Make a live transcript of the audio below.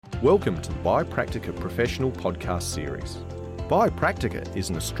Welcome to the Biopractica Professional Podcast Series. Biopractica is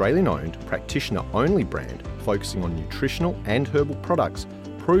an Australian-owned, practitioner-only brand focusing on nutritional and herbal products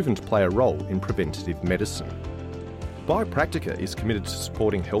proven to play a role in preventative medicine. Biopractica is committed to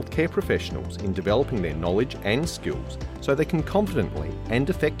supporting healthcare professionals in developing their knowledge and skills so they can confidently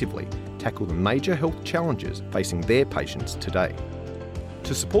and effectively tackle the major health challenges facing their patients today.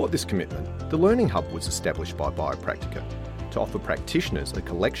 To support this commitment, the Learning Hub was established by Biopractica to offer practitioners a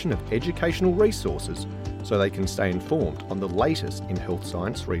collection of educational resources so they can stay informed on the latest in health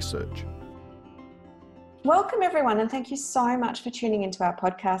science research. Welcome everyone, and thank you so much for tuning into our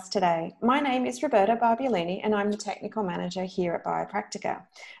podcast today. My name is Roberta Barbiolini and I'm the Technical Manager here at Biopractica.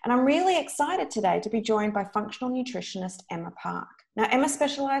 And I'm really excited today to be joined by functional nutritionist Emma Park. Now, Emma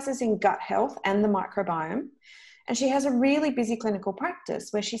specialises in gut health and the microbiome, and she has a really busy clinical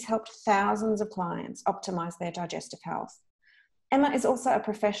practice where she's helped thousands of clients optimise their digestive health. Emma is also a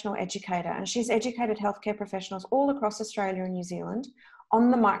professional educator, and she's educated healthcare professionals all across Australia and New Zealand on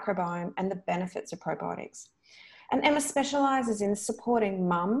the microbiome and the benefits of probiotics. And Emma specialises in supporting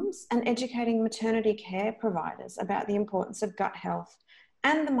mums and educating maternity care providers about the importance of gut health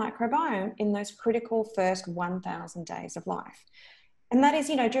and the microbiome in those critical first 1,000 days of life. And that is,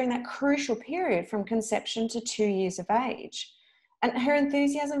 during that crucial period from conception to 2 years of age. And her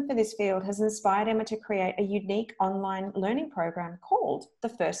enthusiasm for this field has inspired Emma to create a unique online learning program called The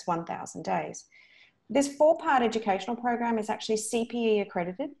First 1,000 Days. This 4-part educational program is actually CPE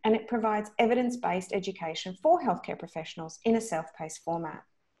accredited, and it provides evidence-based education for healthcare professionals in a self-paced format.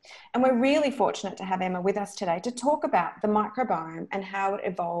 And we're really fortunate to have Emma with us today to talk about the microbiome and how it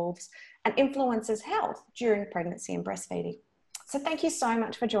evolves and influences health during pregnancy and breastfeeding. So thank you so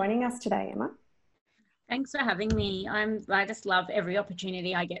much for joining us today, Emma. Thanks for having me. I just love every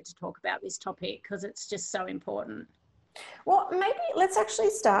opportunity I get to talk about this topic because it's just so important. Well, maybe let's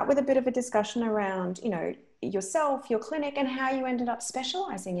actually start with a bit of a discussion around, yourself, your clinic, and how you ended up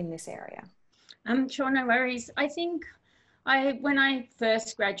specialising in this area. Sure, no worries. I think when I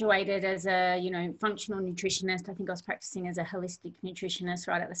first graduated as a, functional nutritionist, I think I was practicing as a holistic nutritionist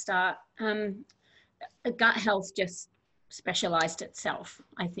right at the start. Gut health just specialised itself,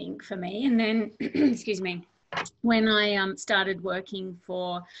 I think, for me. And then, excuse me, when I started working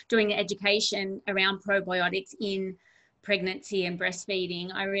doing the education around probiotics in pregnancy and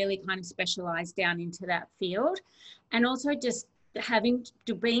breastfeeding, I really kind of specialised down into that field. And also just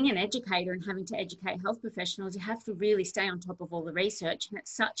being an educator and having to educate health professionals, you have to really stay on top of all the research. And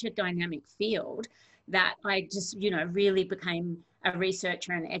it's such a dynamic field that I just, really became a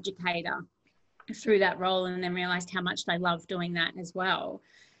researcher and educator through that role, and then realised how much I love doing that as well.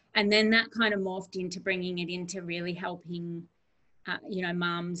 And then that kind of morphed into bringing it into really helping,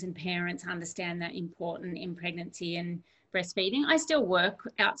 mums and parents understand that important in pregnancy and breastfeeding. I still work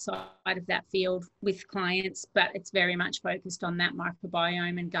outside of that field with clients, but it's very much focused on that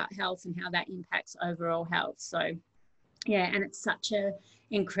microbiome and gut health and how that impacts overall health. So, yeah, and it's such a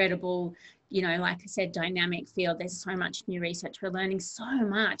incredible, like I said, dynamic field. There's so much new research. We're learning so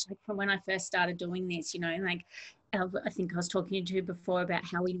much. Like from when I first started doing this, I think I was talking to you before about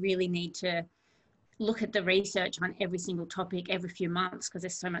how we really need to look at the research on every single topic every few months because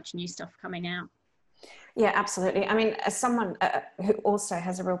there's so much new stuff coming out. Yeah, absolutely. I mean, as someone who also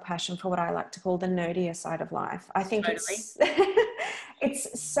has a real passion for what I like to call the nerdier side of life, I think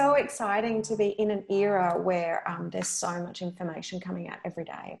it's so exciting to be in an era where there's so much information coming out every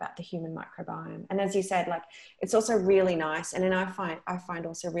day about the human microbiome. And as you said, it's also really nice. And then I find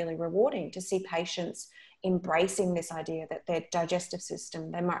also really rewarding to see patients embracing this idea that their digestive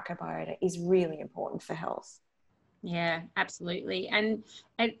system, their microbiota is really important for health. Yeah, absolutely. And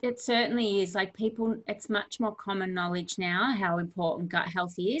it certainly is it's much more common knowledge now how important gut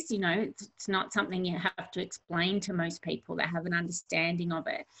health is. It's not something you have to explain to most people that have an understanding of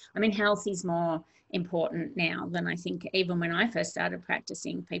it. I mean, health is more important now than I think even when I first started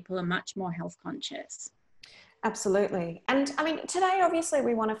practicing. People are much more health conscious. Absolutely. And I mean, today, obviously,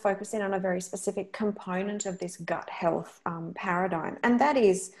 we want to focus in on a very specific component of this gut health paradigm. And that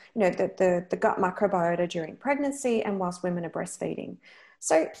is, the gut microbiota during pregnancy and whilst women are breastfeeding.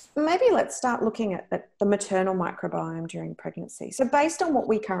 So maybe let's start looking at the maternal microbiome during pregnancy. So based on what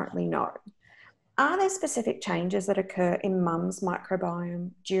we currently know, are there specific changes that occur in mum's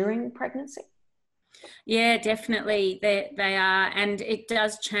microbiome during pregnancy? Yeah, definitely. They are. And it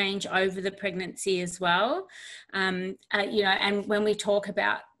does change over the pregnancy as well. And when we talk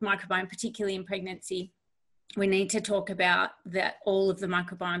about microbiome, particularly in pregnancy, we need to talk about that all of the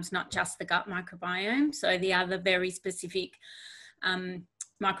microbiomes, not just the gut microbiome. So the other very specific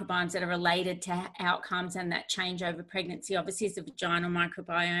microbiomes that are related to outcomes and that change over pregnancy obviously is the vaginal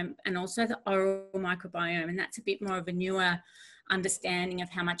microbiome and also the oral microbiome, and that's a bit more of a newer understanding of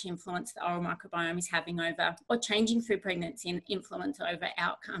how much influence the oral microbiome is having over or changing through pregnancy and influence over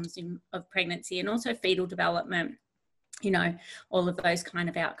outcomes of pregnancy and also fetal development, you know, all of those kind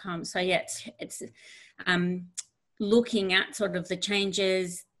of outcomes. So yeah, it's looking at sort of the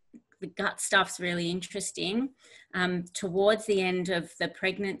changes. The gut stuff's really interesting. Towards the end of the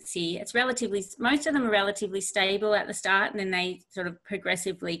pregnancy, most of them are relatively stable at the start, and then they sort of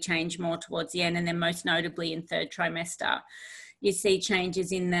progressively change more towards the end, and then most notably in third trimester, you see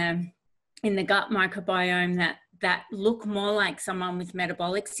changes in the gut microbiome that look more like someone with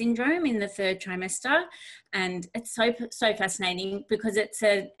metabolic syndrome in the third trimester. And it's so fascinating because it's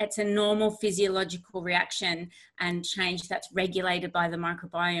a normal physiological reaction and change that's regulated by the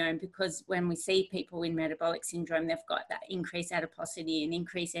microbiome, because when we see people in metabolic syndrome, they've got that increased adiposity and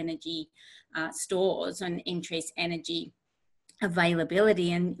increased energy stores and increased energy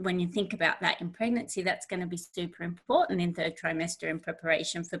availability. And when you think about that in pregnancy, that's going to be super important in third trimester in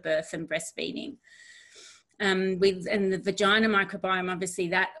preparation for birth and breastfeeding. And the vagina microbiome, obviously,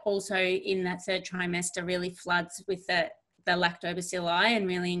 that also in that third trimester really floods with the lactobacilli and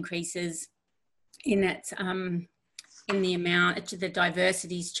really increases in its in the amount. The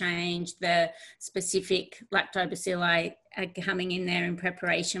diversity's changed, the specific lactobacilli are coming in there in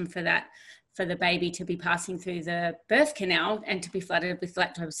preparation for that, for the baby to be passing through the birth canal and to be flooded with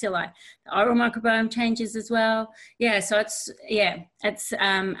lactobacilli. The oral microbiome changes as well. Yeah, so it's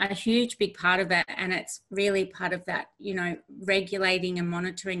a huge big part of it, and it's really part of that, you know, regulating and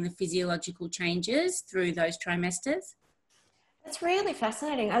monitoring the physiological changes through those trimesters. That's really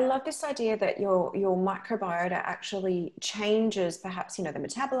fascinating. I love this idea that your microbiota actually changes, perhaps, you know, the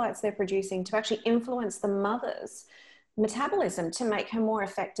metabolites they're producing to actually influence the mother's metabolism to make her more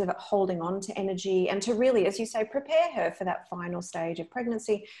effective at holding on to energy and to really, as you say, prepare her for that final stage of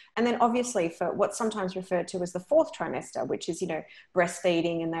pregnancy. And then obviously for what's sometimes referred to as the fourth trimester, which is, you know,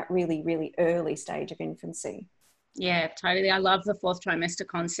 breastfeeding and that really, really early stage of infancy. Yeah, totally. I love the fourth trimester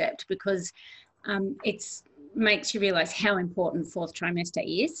concept because it's makes you realize how important fourth trimester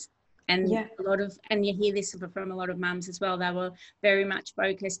is. And yeah. and you hear this from a lot of mums as well. They were very much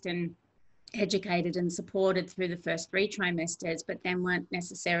focused and educated and supported through the first 3 trimesters, but then weren't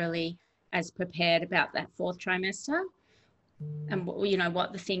necessarily as prepared about that fourth trimester and, you know,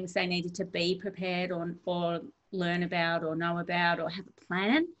 what the things they needed to be prepared or learn about or know about or have a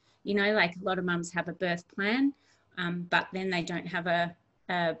plan. You know, like a lot of mums have a birth plan, but then they don't have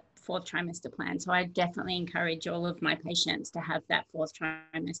a fourth trimester plan. So I definitely encourage all of my patients to have that fourth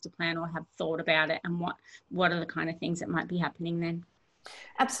trimester plan or have thought about it and what are the kind of things that might be happening then.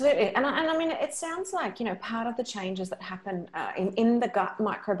 Absolutely. And I mean, it sounds like, you know, part of the changes that happen in the gut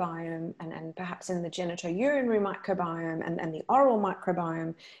microbiome and perhaps in the genitourinary microbiome and the oral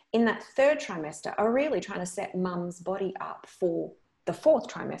microbiome in that third trimester are really trying to set mum's body up for the fourth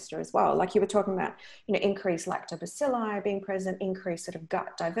trimester as well. Like you were talking about, you know, increased lactobacilli being present, increased sort of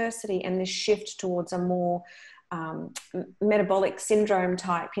gut diversity, and this shift towards a more metabolic syndrome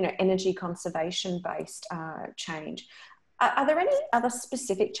type, you know, energy conservation based change. Are there any other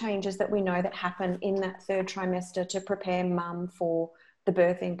specific changes that we know that happen in that third trimester to prepare mum for the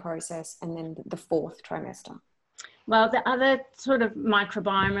birthing process and then the fourth trimester? Well, the other sort of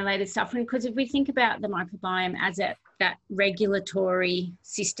microbiome related stuff, because if we think about the microbiome as that regulatory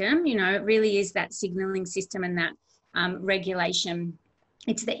system, you know, it really is that signaling system and that regulation.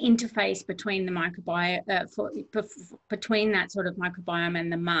 It's the interface between the microbiome, between that sort of microbiome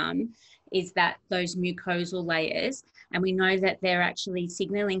and the mum, is that those mucosal layers. And we know that they're actually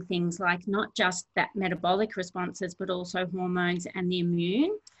signaling things like not just that metabolic responses, but also hormones and the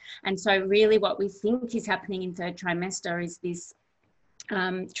immune. And so really what we think is happening in third trimester is this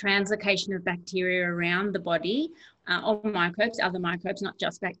translocation of bacteria around the body, or microbes, other microbes, not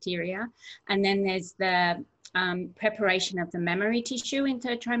just bacteria. And then there's the preparation of the mammary tissue in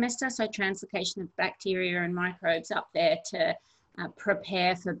third trimester, so translocation of bacteria and microbes up there to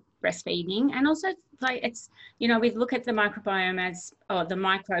prepare for breastfeeding. And also, like, it's, you know, we look at the microbiome as, or the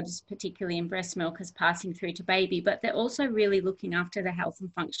microbes particularly in breast milk, as passing through to baby, but they're also really looking after the health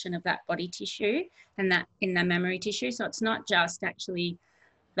and function of that body tissue and that in the mammary tissue. So it's not just actually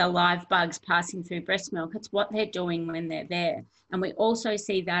the live bugs passing through breast milk, it's what they're doing when they're there. And we also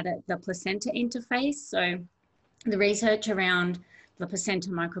see that at the placenta interface. So the research around the placenta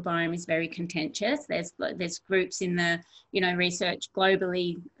microbiome is very contentious. There's groups in the, you know, research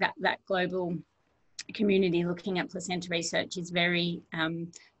globally, that global community looking at placenta research is very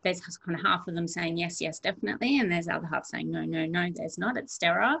there's kind of half of them saying yes, yes, definitely, and there's the other half saying no, no, no, there's not, it's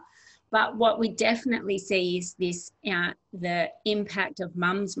sterile. But what we definitely see is this, the impact of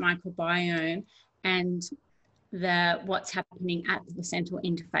mum's microbiome and what's happening at the placental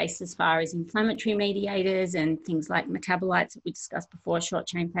interface as far as inflammatory mediators and things like metabolites that we discussed before, short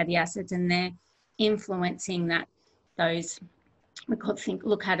chain fatty acids, and they're influencing those. We could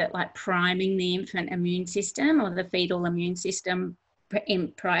look at it like priming the infant immune system or the fetal immune system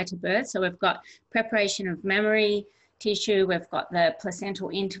prior to birth. So we've got preparation of mammary tissue, we've got the placental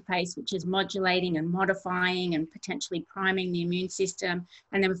interface, which is modulating and modifying and potentially priming the immune system,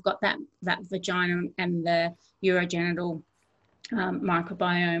 and then we've got that vagina and the urogenital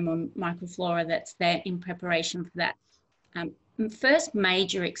microbiome or microflora that's there in preparation for that first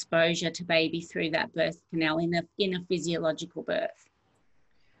major exposure to baby through that birth canal in a physiological birth.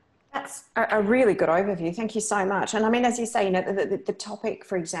 That's a really good overview. Thank you so much. And I mean, as you say, the topic,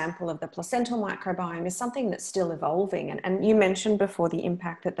 for example, of the placental microbiome is something that's still evolving. And you mentioned before the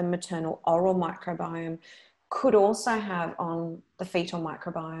impact that the maternal oral microbiome could also have on the fetal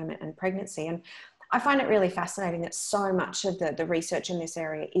microbiome and pregnancy. And I find it really fascinating that so much of the research in this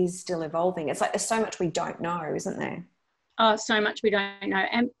area is still evolving. It's like there's so much we don't know, isn't there? Oh, so much we don't know.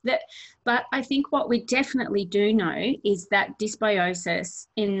 But I think what we definitely do know is that dysbiosis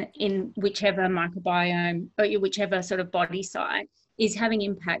in whichever microbiome or whichever sort of body site is having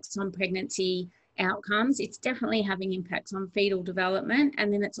impacts on pregnancy outcomes. It's definitely having impacts on fetal development,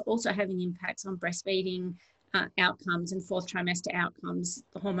 and then it's also having impacts on breastfeeding outcomes and fourth trimester outcomes,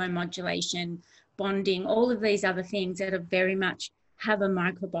 the hormone modulation, bonding, all of these other things that are very much have a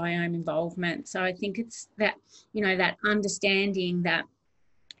microbiome involvement. So I think it's that, that understanding that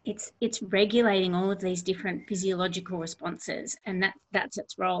it's regulating all of these different physiological responses, and that's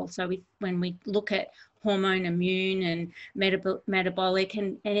its role. So when we look at hormone, immune and metabolic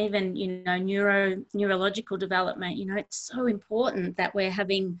and even, neurological development, it's so important that we're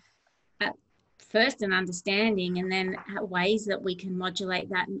having first an understanding and then ways that we can modulate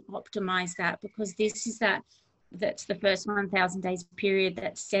that and optimize that, because that's the first 1,000 days period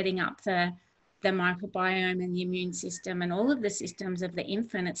that's setting up the microbiome and the immune system and all of the systems of the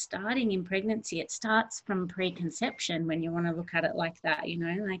infant. It's starting in pregnancy. It starts from preconception when you want to look at it like that,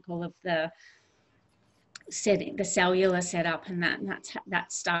 like all of the cellular setup and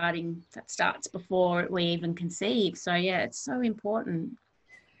that starts before we even conceive. So yeah, it's so important.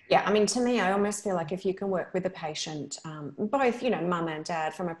 Yeah, I mean, to me, I almost feel like if you can work with a patient, both, mum and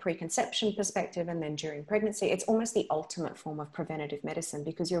dad, from a preconception perspective and then during pregnancy, it's almost the ultimate form of preventative medicine,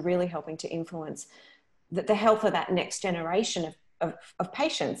 because you're really helping to influence the health of that next generation of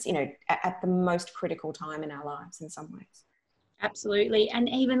patients, at the most critical time in our lives in some ways. Absolutely. And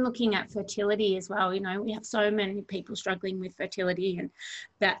even looking at fertility as well, we have so many people struggling with fertility, and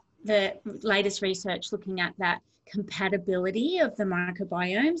that the latest research looking at that compatibility of the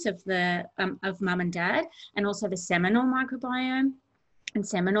microbiomes of mum and dad, and also the seminal microbiome and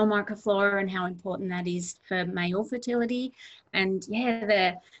seminal microflora, and how important that is for male fertility. And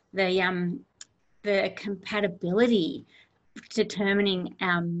yeah, the compatibility determining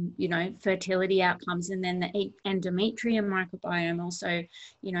fertility outcomes. And then the endometrium microbiome also,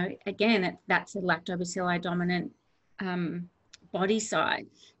 again, that's a lactobacilli dominant body side.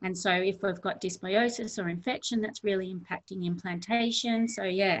 And so if we've got dysbiosis or infection, that's really impacting implantation. So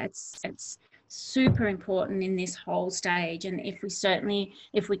yeah, it's super important in this whole stage. And if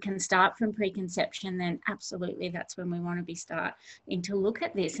we can start from preconception, then absolutely that's when we want to be starting to look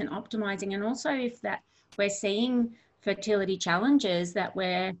at this and optimizing. And also if that we're seeing fertility challenges, that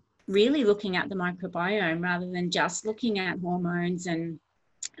we're really looking at the microbiome rather than just looking at hormones and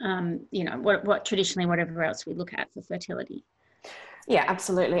what traditionally whatever else we look at for fertility. Yeah,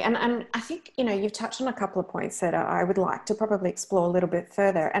 absolutely. And I think, you've touched on a couple of points that I would like to probably explore a little bit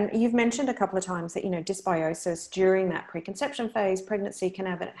further. And you've mentioned a couple of times that, dysbiosis during that preconception phase, pregnancy can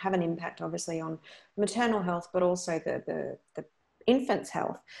have an impact, obviously, on maternal health, but also the infant's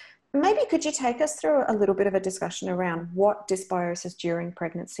health. Maybe could you take us through a little bit of a discussion around what dysbiosis during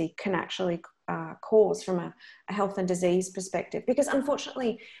pregnancy can actually cause from a health and disease perspective? Because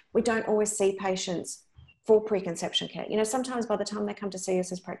unfortunately, we don't always see patients for preconception care. Sometimes by the time they come to see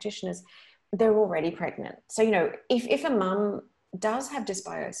us as practitioners, they're already pregnant. So, if a mum does have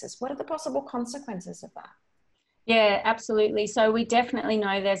dysbiosis, what are the possible consequences of that? Yeah, absolutely. So we definitely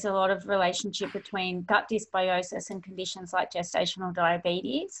know there's a lot of relationship between gut dysbiosis and conditions like gestational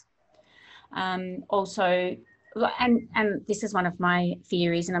diabetes. Also, and this is one of my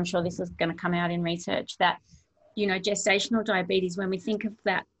theories, and I'm sure this is going to come out in research, that you know, gestational diabetes, when we think of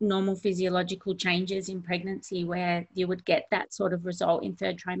that normal physiological changes in pregnancy where you would get that sort of result in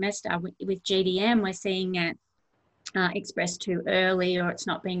third trimester, with GDM, we're seeing it expressed too early, or it's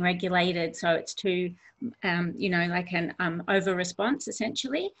not being regulated, so it's too you know, like an over response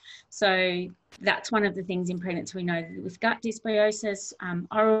essentially. So that's one of the things in pregnancy. We know with gut dysbiosis,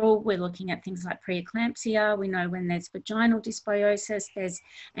 oral, we're looking at things like preeclampsia. We know when there's vaginal dysbiosis, there's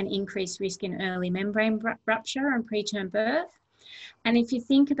an increased risk in early membrane rupture and preterm birth. And if you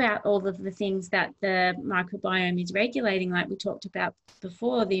think about all of the things that the microbiome is regulating, like we talked about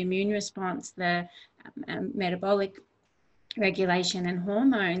before, the immune response, the metabolic regulation and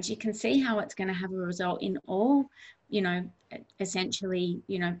hormones, you can see how it's going to have a result in all, you know, essentially,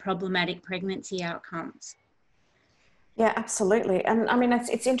 you know, problematic pregnancy outcomes. Yeah, absolutely. And I mean,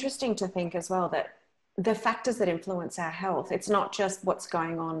 it's interesting to think as well that the factors that influence our health, it's not just what's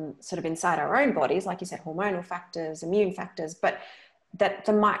going on sort of inside our own bodies, like you said, hormonal factors, immune factors, but that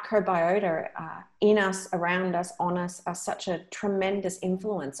the microbiota in us, around us, on us, are such a tremendous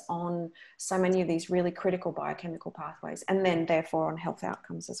influence on so many of these really critical biochemical pathways, and then therefore on health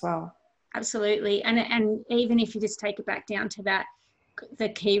outcomes as well. Absolutely. And even if you just take it back down to that, the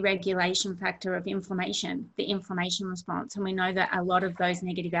key regulation factor of inflammation, the inflammation response. And we know that a lot of those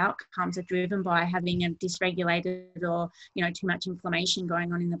negative outcomes are driven by having a dysregulated or, you know, too much inflammation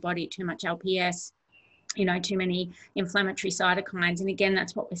going on in the body, too much LPS, you know, too many inflammatory cytokines. And again,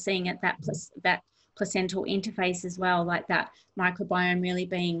 that's what we're seeing at that placental interface as well, like that microbiome really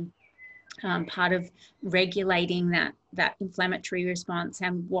being part of regulating that inflammatory response,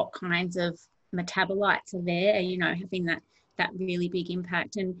 and what kinds of metabolites are there, you know, having that really big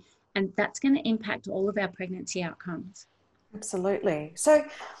impact. And that's going to impact all of our pregnancy outcomes. Absolutely. So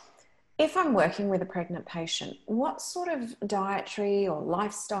if I'm working with a pregnant patient, what sort of dietary or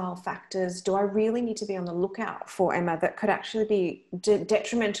lifestyle factors do I really need to be on the lookout for, Emma, that could actually be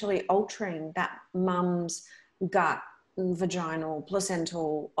detrimentally altering that mum's gut, vaginal,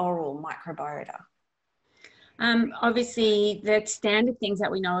 placental, oral microbiota? Obviously, the standard things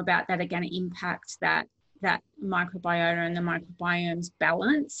that we know about that are going to impact that microbiota and the microbiome's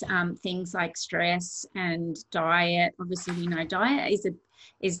balance, things like stress and diet. Obviously, we know diet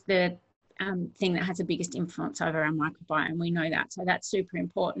is the thing that has the biggest influence over our microbiome. We know that, so that's super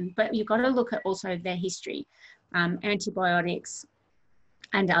important. But you've got to look at also their history, antibiotics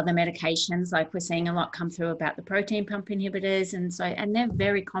and other medications. Like we're seeing a lot come through about the protein pump inhibitors, and they're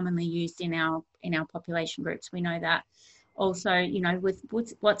very commonly used in our population groups. We know that. Also, you know, with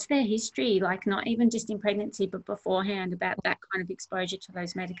what's their history, like not even just in pregnancy, but beforehand, about that kind of exposure to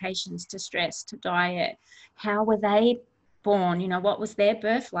those medications, to stress, to diet. How were they born? You know, what was their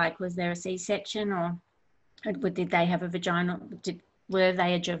birth like? Was there a C-section, or did they have a vaginal, were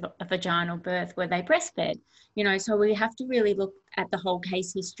they a vaginal birth? Were they breastfed? You know, so we have to really look at the whole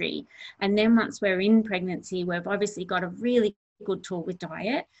case history. And then once we're in pregnancy, we've obviously got a really good tool with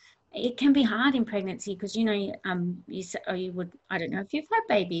diet. It can be hard in pregnancy because, you know, you would, I don't know if you've had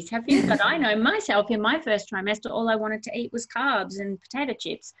babies, have you? But I know myself, in my first trimester, all I wanted to eat was carbs and potato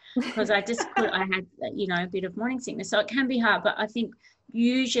chips because I had, you know, a bit of morning sickness. So it can be hard. But I think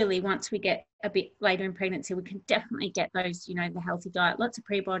usually once we get a bit later in pregnancy, we can definitely get those, you know, the healthy diet, lots of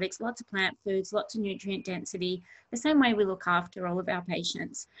prebiotics, lots of plant foods, lots of nutrient density, the same way we look after all of our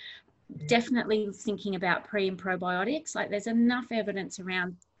patients. Definitely thinking about pre and probiotics. Like there's enough evidence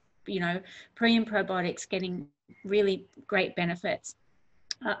around, you know, pre and probiotics getting really great benefits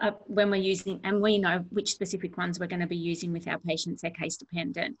when we're using, and we know which specific ones we're going to be using with our patients. They're case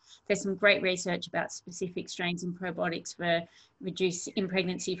dependent. There's some great research about specific strains in probiotics for in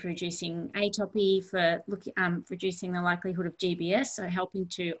pregnancy, for reducing atopy, for reducing the likelihood of GBS, so helping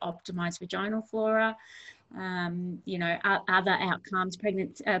to optimize vaginal flora. You know, other outcomes,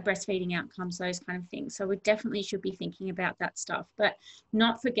 breastfeeding outcomes, those kind of things. So we definitely should be thinking about that stuff, but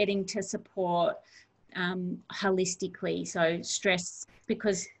not forgetting to support holistically. So stress,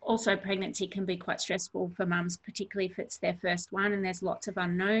 because also pregnancy can be quite stressful for mums, particularly if it's their first one and there's lots of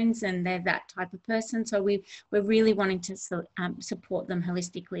unknowns and they're that type of person. So we're really wanting to support them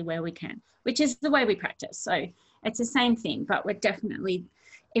holistically where we can, which is the way we practice. So it's the same thing, but we're definitely,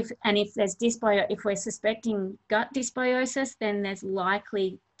 if there's if we're suspecting gut dysbiosis, then there's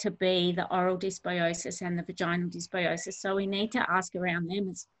likely to be the oral dysbiosis and the vaginal dysbiosis. So we need to ask around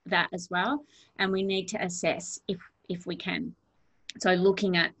them as well, and we need to assess if we can. So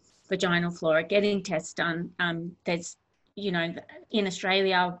looking at vaginal flora, getting tests done. There's, you know, in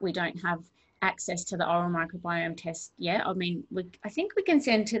Australia we don't have access to the oral microbiome test yet. I mean, I think we can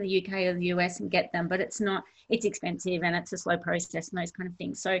send to the UK or the US and get them, but it's expensive and it's a slow process and those kind of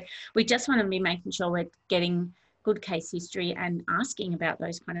things. So we just want to be making sure we're getting good case history and asking about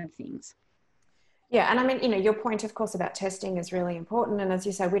those kind of things. Yeah, and I mean, you know, your point, of course, about testing is really important. And as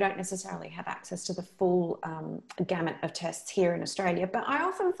you say, we don't necessarily have access to the full gamut of tests here in Australia. But I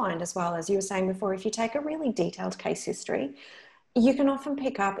often find as well, as you were saying before, if you take a really detailed case history, you can often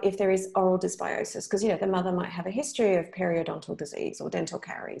pick up if there is oral dysbiosis, because, you know, the mother might have a history of periodontal disease or dental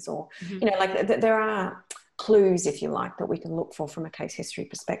caries, or, you know, like there are clues, if you like, that we can look for from a case history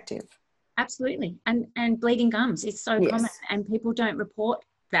perspective. Absolutely. And bleeding gums is so common, and people don't report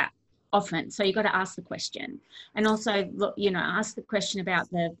that often. So you've got to ask the question, and also, look, you know, ask the question about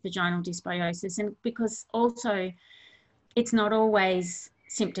the vaginal dysbiosis, and because also it's not always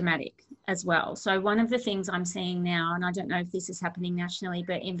symptomatic as well. So one of the things I'm seeing now, and I don't know if this is happening nationally,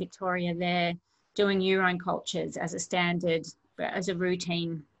 but in Victoria, they're doing urine cultures as a standard, as a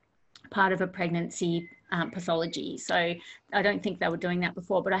routine part of a pregnancy pathology. So I don't think they were doing that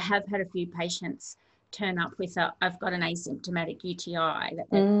before, but I have had a few patients turn up with I've got an asymptomatic UTI that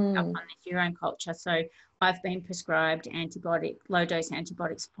they've picked up on this urine culture. So I've been prescribed low dose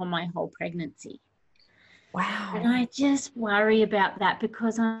antibiotics for my whole pregnancy. Wow. And I just worry about that,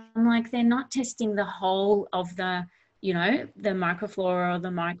 because I'm like, they're not testing the whole of the, you know, the microflora or the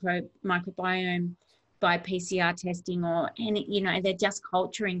microbiome by PCR testing or any, you know, they're just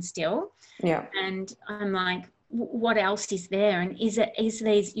culturing still. Yeah. And I'm like, what else is there? And is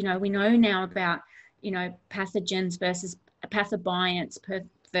these, you know, we know now about, you know, pathogens versus pathobionts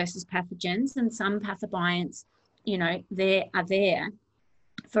versus pathogens, and some pathobionts, you know, they are there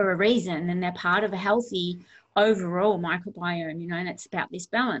for a reason, and they're part of a healthy overall microbiome, you know, and it's about this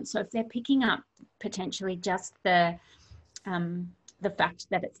balance. So if they're picking up potentially just the fact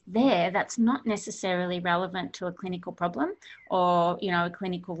that it's there, that's not necessarily relevant to a clinical problem or, you know, a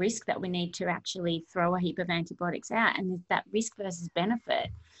clinical risk that we need to actually throw a heap of antibiotics out, and that risk versus benefit.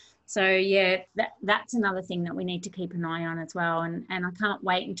 So yeah, that's another thing that we need to keep an eye on as well. And I can't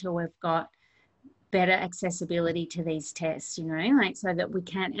wait until we've got better accessibility to these tests, you know, like, so that we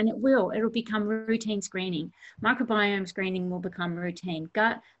can, and it'll become routine screening. Microbiome screening will become routine.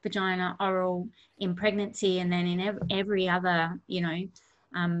 Gut, vagina, oral in pregnancy, and then in every other, you know,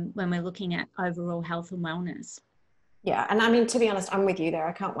 when we're looking at overall health and wellness. Yeah, and I mean, to be honest, I'm with you there.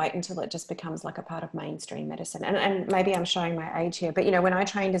 I can't wait until it just becomes like a part of mainstream medicine. And maybe I'm showing my age here, but, you know, when I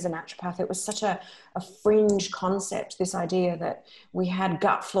trained as a naturopath, it was such a fringe concept, this idea that we had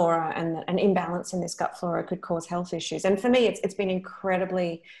gut flora, and an imbalance in this gut flora could cause health issues. And for me, it's been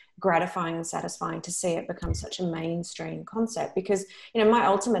incredibly gratifying and satisfying to see it become such a mainstream concept, because, you know, my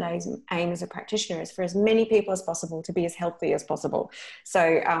ultimate aim as a practitioner is for as many people as possible to be as healthy as possible.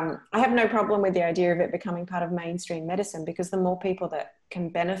 So I have no problem with the idea of it becoming part of mainstream medicine, because the more people that can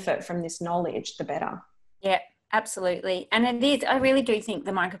benefit from this knowledge, the better. Yeah, absolutely. And it is, I really do think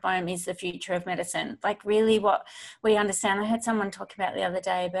the microbiome is the future of medicine. Like, really what we understand. I heard someone talk about the other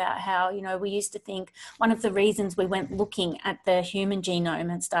day about how, you know, we used to think one of the reasons we went looking at the human genome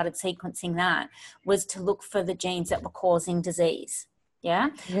and started sequencing that was to look for the genes that were causing disease. Yeah.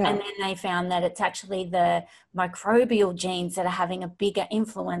 And then they found that it's actually the microbial genes that are having a bigger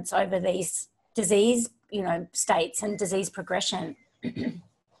influence over these disease, you know, states and disease progression.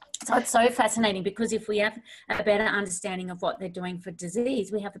 So it's so fascinating, because if we have a better understanding of what they're doing for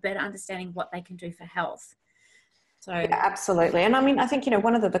disease, we have a better understanding of what they can do for health. So yeah, absolutely. And I mean, I think, you know,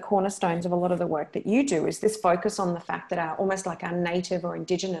 one of the cornerstones of a lot of the work that you do is this focus on the fact that almost like our native or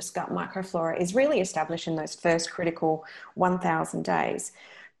indigenous gut microflora is really established in those first critical 1,000 days.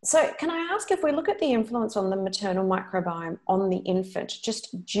 So can I ask, if we look at the influence on the maternal microbiome on the infant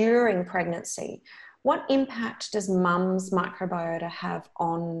just during pregnancy, what impact does mum's microbiota have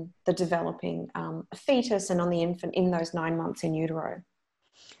on the developing fetus and on the infant in those 9 months in utero?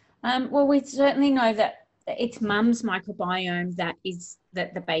 Well, we certainly know that it's mum's microbiome that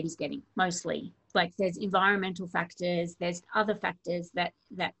the baby's getting mostly. Like, there's environmental factors, there's other factors that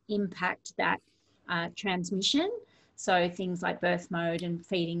impact that transmission. So things like birth mode and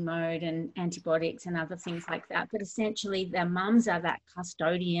feeding mode and antibiotics and other things like that. But essentially, their mums are that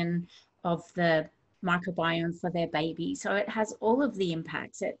custodian of the microbiome for their baby. So it has all of the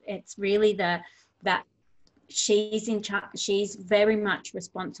impacts. It's really that she's in charge. She's very much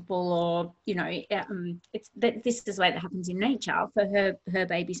responsible, or, you know, this is the way that happens in nature for her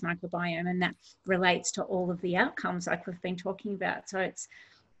baby's microbiome, and that relates to all of the outcomes like we've been talking about. So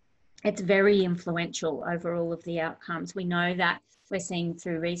it's very influential over all of the outcomes. We know that we're seeing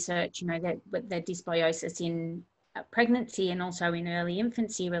through research, you know, that the dysbiosis in pregnancy and also in early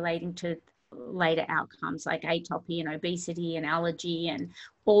infancy relating to later outcomes like atopy and obesity and allergy and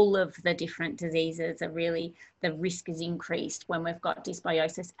all of the different diseases are really, the risk is increased when we've got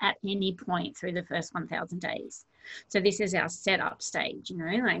dysbiosis at any point through the first 1,000 days. So this is our setup stage, you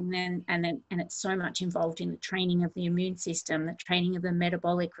know, like, and it's so much involved in the training of the immune system, the training of the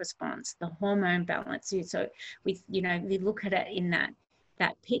metabolic response, the hormone balance. So with, you know, we look at it in that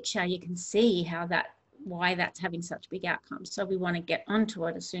picture, you can see why that's having such big outcomes. So we want to get onto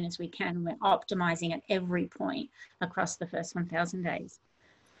it as soon as we can. We're optimizing at every point across the first 1,000 days.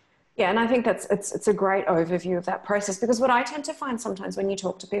 Yeah, and I think it's a great overview of that process, because what I tend to find sometimes when you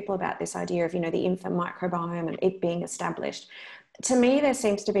talk to people about this idea of, you know, the infant microbiome and it being established, to me there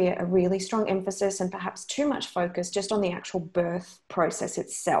seems to be a really strong emphasis and perhaps too much focus just on the actual birth process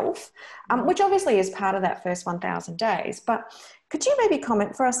itself, which obviously is part of that first 1,000 days. But could you maybe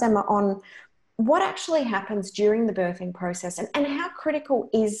comment for us, Emma, on what actually happens during the birthing process, and how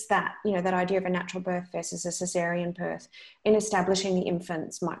critical is that, you know, that idea of a natural birth versus a cesarean birth in establishing the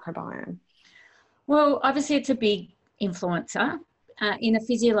infant's microbiome? Well, obviously it's a big influencer. In a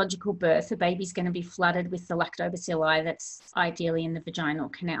physiological birth, the baby's going to be flooded with the lactobacilli that's ideally in the vaginal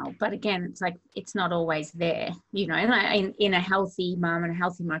canal. But again, it's like, it's not always there, you know, in a healthy mum and a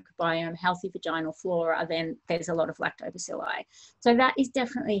healthy microbiome, healthy vaginal flora, then there's a lot of lactobacilli. So that is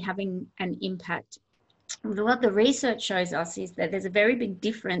definitely having an impact. What the research shows us is that there's a very big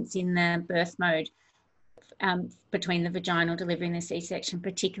difference in the birth mode between the vaginal delivery and the C-section,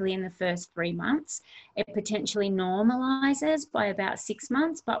 particularly in the first 3 months. It potentially normalizes by about 6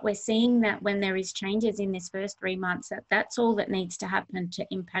 months, but we're seeing that when there is changes in this first 3 months, that's all that needs to happen to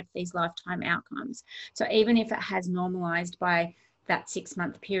impact these lifetime outcomes. So even if it has normalized by that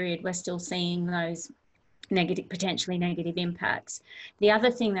 6-month period, we're still seeing those potentially negative impacts. The other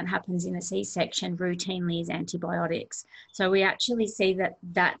thing that happens in a C-section routinely is antibiotics. So we actually see that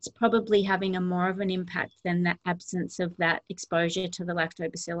that's probably having a more of an impact than the absence of that exposure to the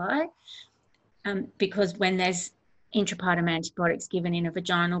lactobacilli, because when there's intrapartum antibiotics given in a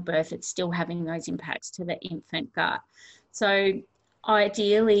vaginal birth, it's still having those impacts to the infant gut. So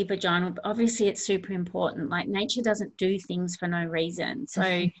ideally vaginal, obviously it's super important. Like, nature doesn't do things for no reason.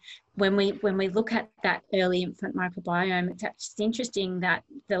 So when we look at that early infant microbiome, it's interesting that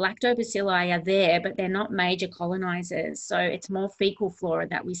the lactobacilli are there, but they're not major colonizers. So it's more fecal flora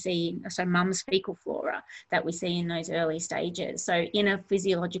that we see, so mum's fecal flora that we see in those early stages. So in a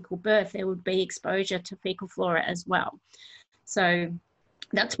physiological birth, there would be exposure to fecal flora as well. So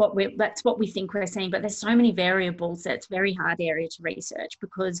that's what we think we're seeing, but there's so many variables that it's a very hard area to research,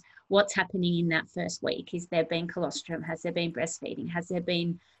 because what's happening in that first week? Is there been colostrum? Has there been breastfeeding? Has there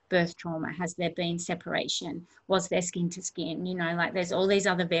been birth trauma? Has there been separation? Was there skin to skin? You know, like, there's all these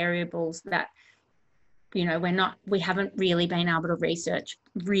other variables that, you know, we haven't really been able to research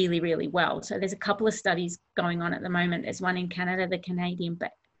really, really well. So there's a couple of studies going on at the moment. There's one in Canada, the Canadian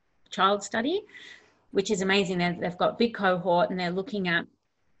Child Study, which is amazing. They've got a big cohort, and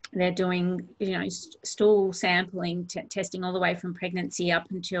they're doing, you know, stool sampling, testing all the way from pregnancy up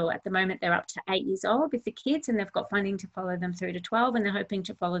until, at the moment, they're up to 8 years old with the kids, and they've got funding to follow them through to 12, and they're hoping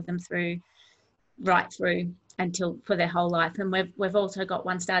to follow them right through until for their whole life. And we've also got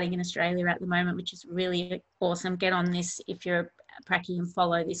one starting in Australia at the moment, which is really awesome. Get on this if you're a pracky and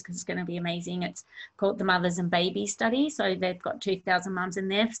follow this, because it's going to be amazing. It's called the Mothers and Babies Study. So they've got 2,000 mums, and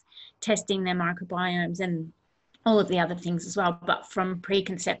they're testing their microbiomes and all of the other things as well, but from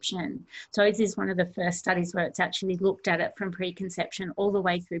preconception. So this is one of the first studies where it's actually looked at it from preconception all the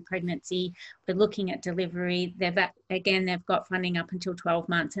way through pregnancy. We're looking at delivery. They've got funding up until 12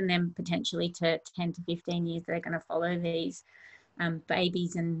 months, and then potentially to 10 to 15 years, they're going to follow these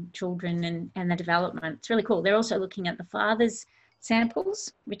babies and children and the development. It's really cool. They're also looking at the father's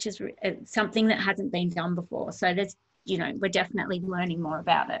samples, which is something that hasn't been done before. So there's, you know, we're definitely learning more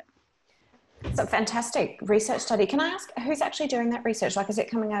about it. It's a fantastic research study. Can I ask who's actually doing that research? Like, is it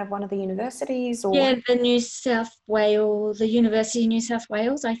coming out of one of the universities? Or? Yeah, the University of New South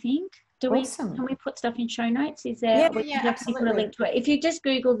Wales, I think. Awesome. Can we put stuff in show notes? Is there? Yeah, absolutely. Put a link to it. If you just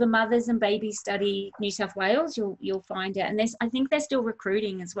Google the Mothers and Babies Study New South Wales, you'll find it. And I think they're still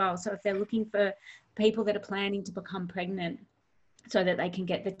recruiting as well. So if they're looking for people that are planning to become pregnant, so that they can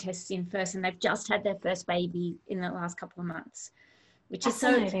get the tests in first, and they've just had their first baby in the last couple of months, which is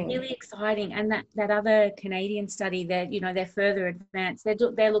so really exciting. And that other Canadian study, they're further advanced.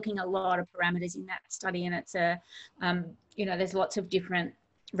 They're looking at a lot of parameters in that study, and it's there's lots of different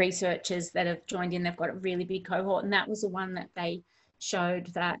researchers that have joined in. They've got a really big cohort, and that was the one that they showed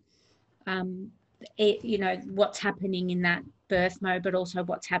that what's happening in that birth mode, but also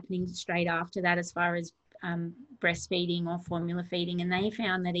what's happening straight after that as far as breastfeeding or formula feeding. And they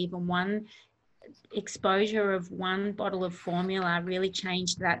found that even one exposure of one bottle of formula really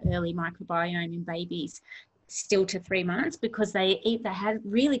changed that early microbiome in babies still to 3 months, because they had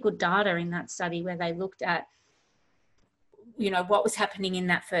really good data in that study where they looked at what was happening in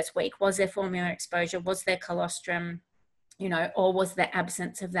that first week. Was there formula exposure? Was there colostrum? Or was there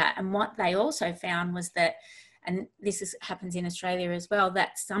absence of that? And what they also found was that, and this happens in Australia as well,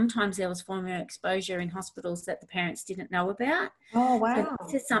 that sometimes there was formula exposure in hospitals that the parents didn't know about. Oh, wow. So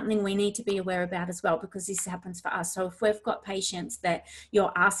this is something we need to be aware about as well, because this happens for us. So if we've got patients that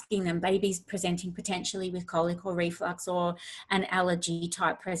you're asking them, babies presenting potentially with colic or reflux or an allergy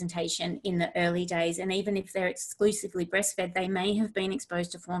type presentation in the early days, and even if they're exclusively breastfed, they may have been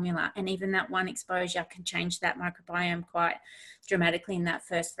exposed to formula. And even that one exposure can change that microbiome quite dramatically in that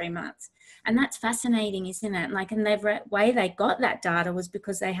first 3 months. And that's fascinating, isn't it? And the way they got that data was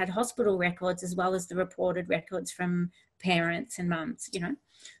because they had hospital records as well as the reported records from parents and mums,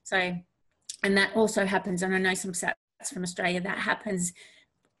 So, and that also happens, and I know some stats from Australia, that happens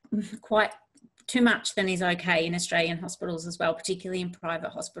quite too much than is okay in Australian hospitals as well, particularly in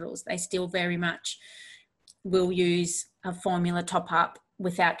private hospitals. They still very much will use a formula top up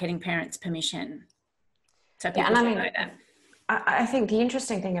without getting parents' permission. So people should know that. I think the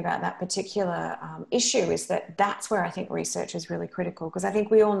interesting thing about that particular issue is that that's where I think research is really critical, because I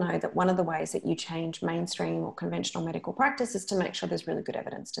think we all know that one of the ways that you change mainstream or conventional medical practice is to make sure there's really good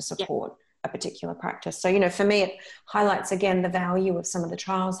evidence to support a particular practice. So, for me, it highlights again the value of some of the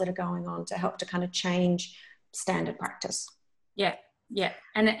trials that are going on to help to kind of change standard practice. Yeah.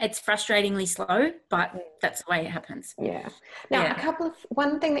 And it's frustratingly slow, but that's the way it happens. Yeah. Now,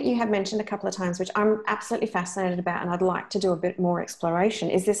 one thing that you have mentioned a couple of times, which I'm absolutely fascinated about, and I'd like to do a bit more exploration,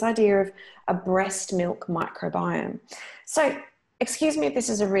 is this idea of a breast milk microbiome. So, excuse me if this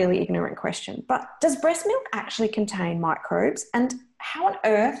is a really ignorant question, but does breast milk actually contain microbes, and how on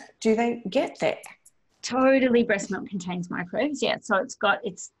earth do they get there? Totally, breast milk contains microbes. Yeah, so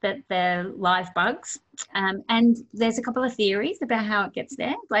they're live bugs, and there's a couple of theories about how it gets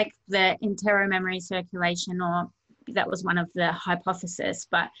there, like the enteromammary circulation, or that was one of the hypotheses,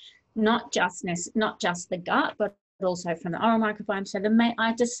 but not just the gut, but also from the oral microbiome. So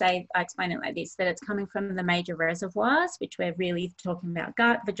I explain it like this: that it's coming from the major reservoirs, which we're really talking about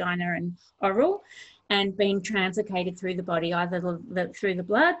gut, vagina, and oral, and being translocated through the body, either through the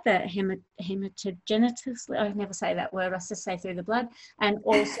blood, the hematogenesis, I never say that word, I just say through the blood, and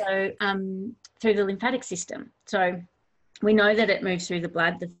also through the lymphatic system. So we know that it moves through the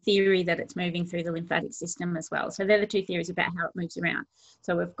blood, the theory that it's moving through the lymphatic system as well. So they're the two theories about how it moves around.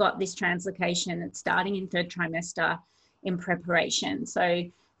 So we've got this translocation that's starting in third trimester in preparation. So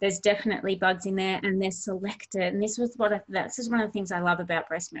there's definitely bugs in there, and they're selected. And this is one of the things I love about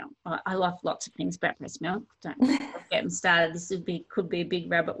breast milk. I love lots of things about breast milk. Don't get them started. This could be a big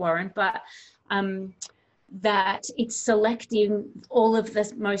rabbit warren, but that it's selecting all of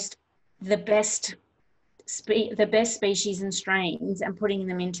the best species and strains and putting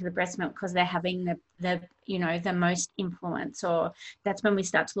them into the breast milk because they're having the most influence. Or that's when we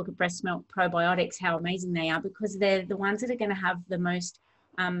start to look at breast milk probiotics, how amazing they are, because they're the ones that are going to have the most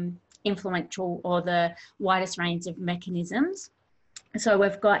influential or the widest range of mechanisms. So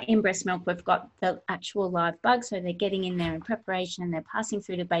we've got in breast milk, we've got the actual live bugs, so they're getting in there in preparation, they're passing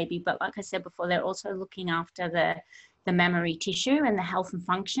through the baby, but like I said before, they're also looking after the mammary tissue and the health and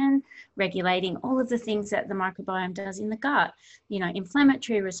function, regulating all of the things that the microbiome does in the gut,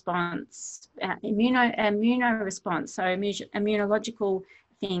 inflammatory response, immuno response, so immunological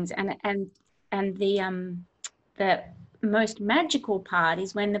things, and the most magical part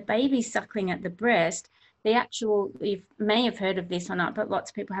is when the baby's suckling at the breast, you may have heard of this or not, but lots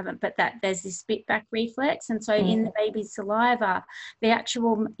of people haven't, but that there's this spit back reflex. And so in the baby's saliva, the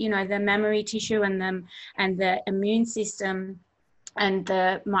actual, the mammary tissue and the immune system and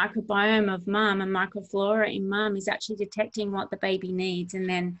the microbiome of mum and microflora in mum is actually detecting what the baby needs and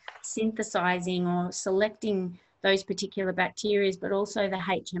then synthesizing or selecting those particular bacteria, but also the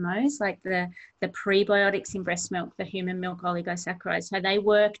HMOs, like the prebiotics in breast milk, the human milk oligosaccharides. So they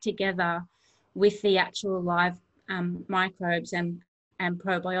work together with the actual live microbes and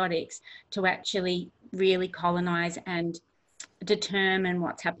probiotics to actually really colonize and determine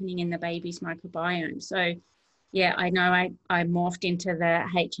what's happening in the baby's microbiome. So yeah, I know I morphed into the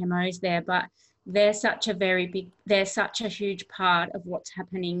HMOs there, but they're such a huge part of what's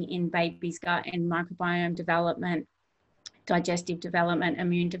happening in baby's gut and microbiome development, digestive development,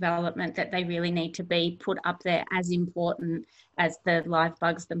 immune development, that they really need to be put up there as important as the live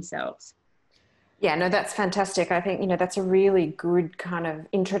bugs themselves. Yeah, no, that's fantastic. I think, that's a really good kind of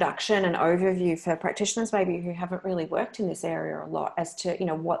introduction and overview for practitioners maybe who haven't really worked in this area a lot as to,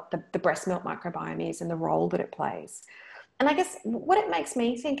 what the breast milk microbiome is and the role that it plays. And I guess what it makes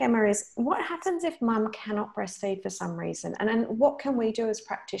me think, Emma, is what happens if mum cannot breastfeed for some reason? And then what can we do as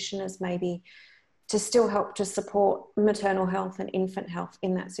practitioners maybe to still help to support maternal health and infant health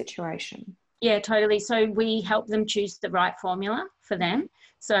in that situation? Yeah, totally. So we help them choose the right formula for them.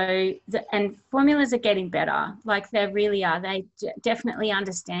 So, and formulas are getting better. Like they really are. They definitely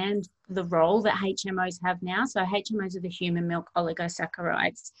understand the role that HMOs have now. So HMOs are the human milk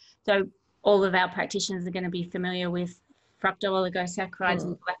oligosaccharides. So all of our practitioners are going to be familiar with fructooligosaccharides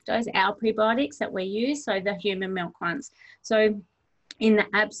and lactose, our prebiotics that we use. So the human milk ones. So in the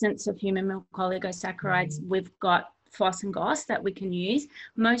absence of human milk oligosaccharides, we've got FOS and GOS that we can use.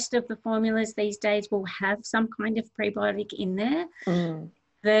 Most of the formulas these days will have some kind of prebiotic in there.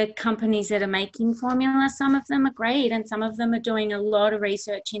 The companies that are making formula, some of them are great, and some of them are doing a lot of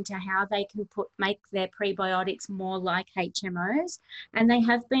research into how they can make their prebiotics more like HMOs. And they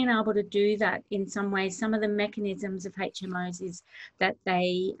have been able to do that in some ways. Some of the mechanisms of HMOs is that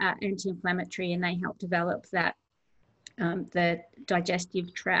they are anti-inflammatory and they help develop that the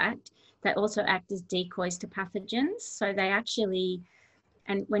digestive tract. They also act as decoys to pathogens. So they actually,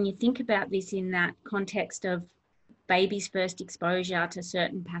 and when you think about this in that context of baby's first exposure to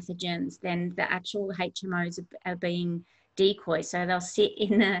certain pathogens, then the actual HMOs are being decoys. So they'll sit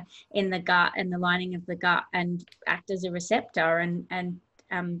in the gut and the lining of the gut and act as a receptor and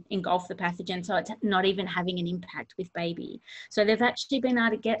engulf the pathogen. So it's not even having an impact with baby. So they've actually been able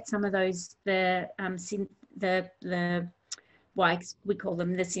to get some of those, why we call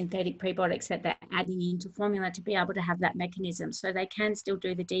them the synthetic prebiotics that they're adding into formula to be able to have that mechanism. So they can still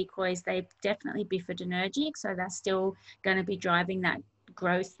do the decoys. They're definitely bifidobnergic, so they're still going to be driving that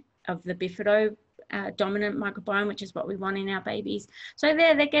growth of the bifido dominant microbiome, which is what we want in our babies. So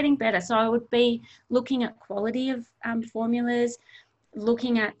they're getting better. So I would be looking at quality of formulas,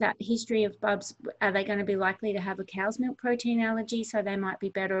 looking at that history of bubs. Are they going to be likely to have a cow's milk protein allergy? So they might be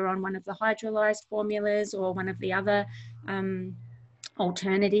better on one of the hydrolyzed formulas or one of the other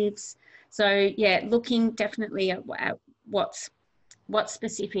alternatives. So yeah, looking definitely at what's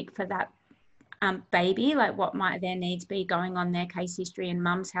specific for that baby, like what might their needs be, going on their case history and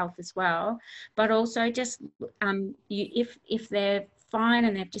mum's health as well. But also just if they're fine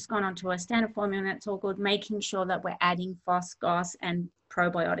and they've just gone onto a standard formula and that's all good, making sure that we're adding FOS, GOS and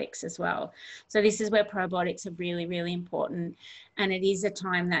probiotics as well. So this is where probiotics are really, really important. And it is a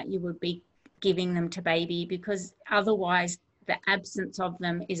time that you would be giving them to baby, because otherwise the absence of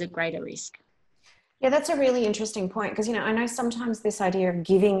them is a greater risk. Yeah, that's a really interesting point, because, I know sometimes this idea of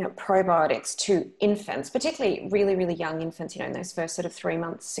giving probiotics to infants, particularly really, really young infants, in those first sort of 3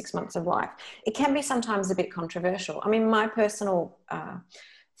 months, 6 months of life, it can be sometimes a bit controversial. I mean, my personal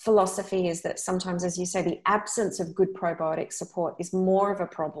philosophy is that sometimes, as you say, the absence of good probiotic support is more of a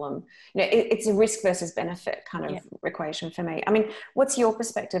problem. It's a risk versus benefit kind of equation for me. I mean, what's your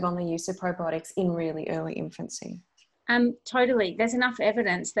perspective on the use of probiotics in really early infancy? Totally. There's enough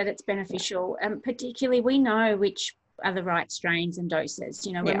evidence that it's beneficial. Particularly, we know which are the right strains and doses.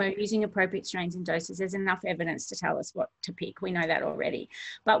 When we're using appropriate strains and doses, there's enough evidence to tell us what to pick. We know that already.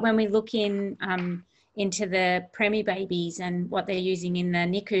 But when we look into the preemie babies and what they're using in the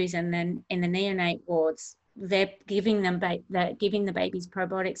NICUs and then in the neonate wards, they're giving the babies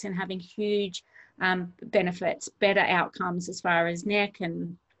probiotics and having huge benefits, better outcomes as far as neck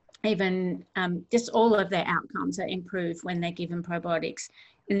and even just all of their outcomes are improved when they're given probiotics.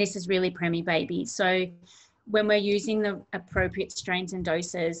 And this is really preemie babies. So when we're using the appropriate strains and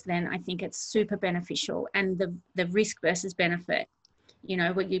doses, then I think it's super beneficial. And the risk versus benefit,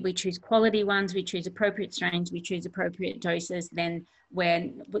 we choose quality ones, we choose appropriate strains, we choose appropriate doses, then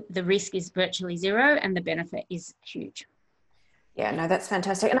when the risk is virtually zero and the benefit is huge. Yeah, no, that's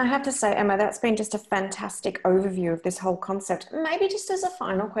fantastic. And I have to say, Emma, that's been just a fantastic overview of this whole concept. Maybe just as a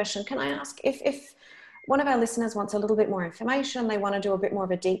final question, can I ask if one of our listeners wants a little bit more information, they want to do a bit more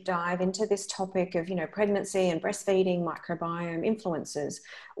of a deep dive into this topic of, pregnancy and breastfeeding, microbiome influences,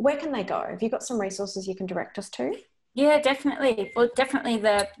 where can they go? Have you got some resources you can direct us to? Yeah, definitely. Well, definitely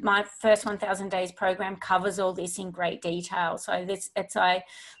my first 1000 days program covers all this in great detail. So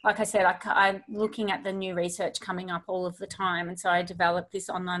like I said, I'm looking at the new research coming up all of the time. And so I developed this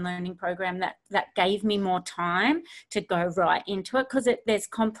online learning program that gave me more time to go right into it, because there's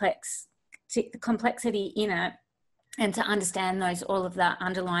complexity in it. And to understand all of that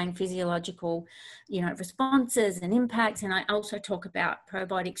underlying physiological, responses and impacts. And I also talk about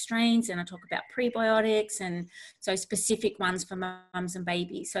probiotic strains and I talk about prebiotics, and so specific ones for mums and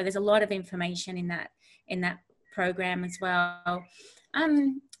babies. So there's a lot of information in that program as well.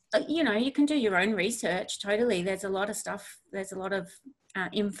 You can do your own research. Totally. There's a lot of stuff. There's a lot of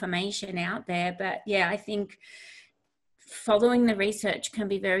information out there. But yeah, I think following the research can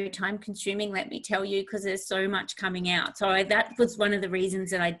be very time consuming, let me tell you, because there's so much coming out. So that was one of the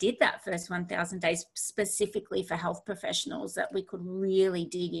reasons that I did that first 1,000 days specifically for health professionals, that we could really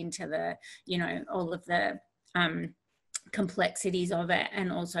dig into the, all of the complexities of it,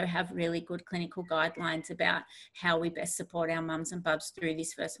 and also have really good clinical guidelines about how we best support our mums and bubs through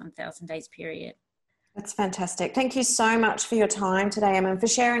this first 1,000 days period. That's fantastic. Thank you so much for your time today, Emma, and for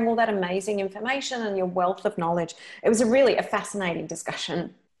sharing all that amazing information and your wealth of knowledge. It was a fascinating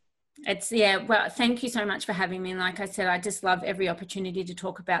discussion. Well, thank you so much for having me. And like I said, I just love every opportunity to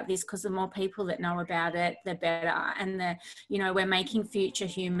talk about this, because the more people that know about it, the better. And we're making future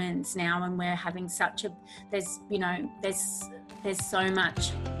humans now, and we're having there's so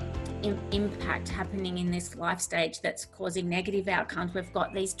much impact happening in this life stage that's causing negative outcomes. We've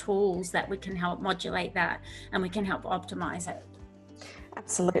got these tools that we can help modulate that, and we can help optimize it.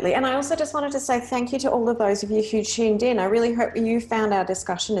 Absolutely. And I also just wanted to say thank you to all of those of you who tuned in. I really hope you found our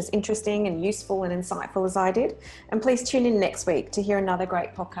discussion as interesting and useful and insightful as I did. And please tune in next week to hear another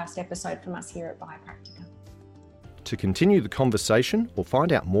great podcast episode from us here at Biopractica. To continue the conversation or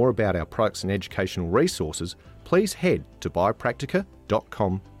find out more about our products and educational resources, please head to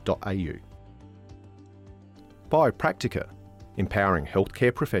biopractica.com.au. Biopractica, empowering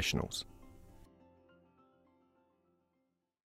healthcare professionals.